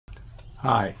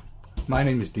Hi, my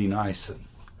name is Dean Eisen,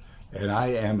 and I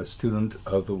am a student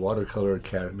of the Watercolor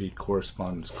Academy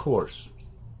Correspondence Course.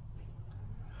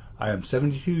 I am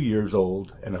 72 years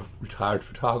old and a retired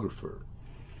photographer.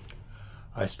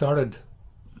 I started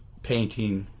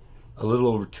painting a little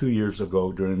over 2 years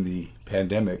ago during the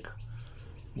pandemic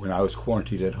when I was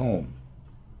quarantined at home.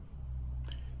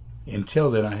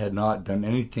 Until then, I had not done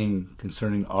anything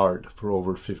concerning art for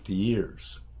over 50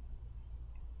 years.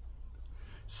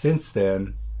 Since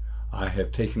then, I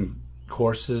have taken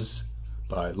courses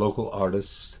by local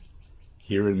artists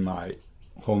here in my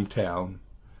hometown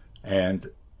and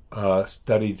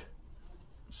studied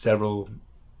several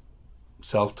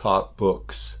self-taught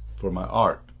books for my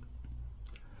art.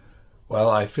 While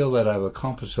I feel that I've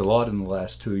accomplished a lot in the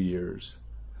last 2 years,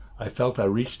 I felt I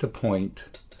reached a point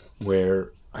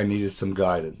where I needed some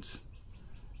guidance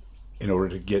in order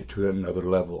to get to another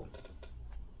level.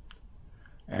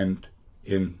 And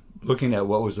in looking at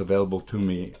what was available to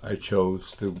me, I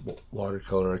chose the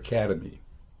Watercolor Academy.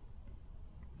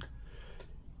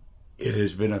 It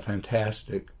has been a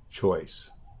fantastic choice.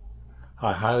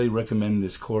 I highly recommend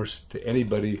this course to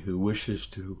anybody who wishes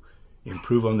to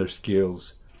improve on their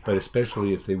skills, but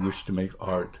especially if they wish to make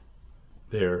art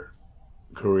their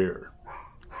career.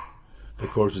 The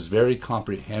course is very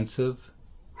comprehensive,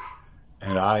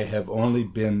 and I have only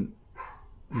been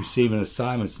receiving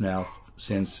assignments now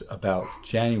since about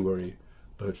January,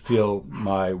 but feel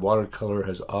my watercolor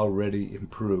has already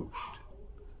improved.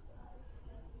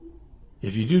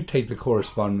 If you do take the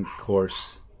correspondence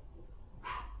course,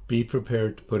 be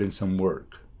prepared to put in some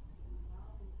work.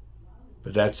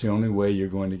 But that's the only way you're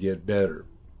going to get better.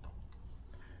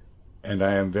 And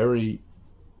I am very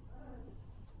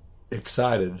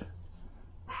excited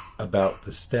about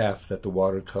the staff that the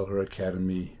Watercolor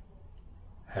Academy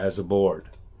has aboard.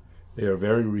 They are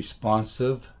very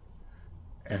responsive,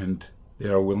 and they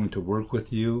are willing to work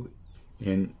with you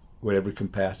in whatever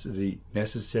capacity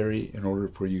necessary in order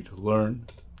for you to learn.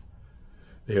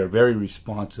 They are very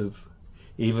responsive,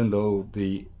 even though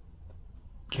the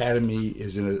Academy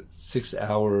is in a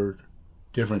 6-hour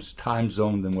different time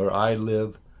zone than where I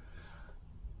live.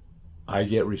 I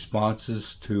get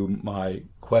responses to my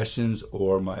questions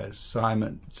or my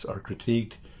assignments are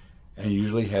critiqued, and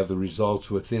usually have the results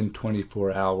within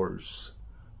 24 hours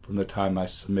from the time I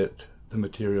submit the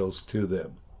materials to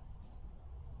them.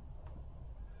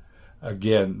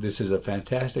 Again, this is a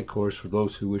fantastic course for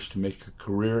those who wish to make a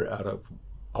career out of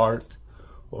art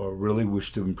or really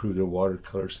wish to improve their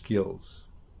watercolor skills.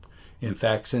 In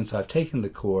fact, since I've taken the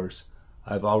course,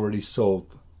 I've already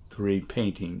sold 3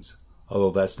 paintings,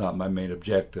 although that's not my main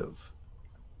objective.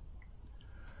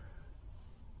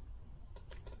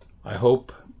 I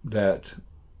hope that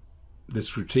this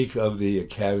critique of the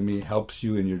Academy helps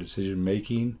you in your decision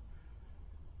making,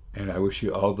 and I wish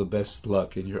you all the best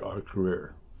luck in your art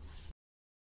career.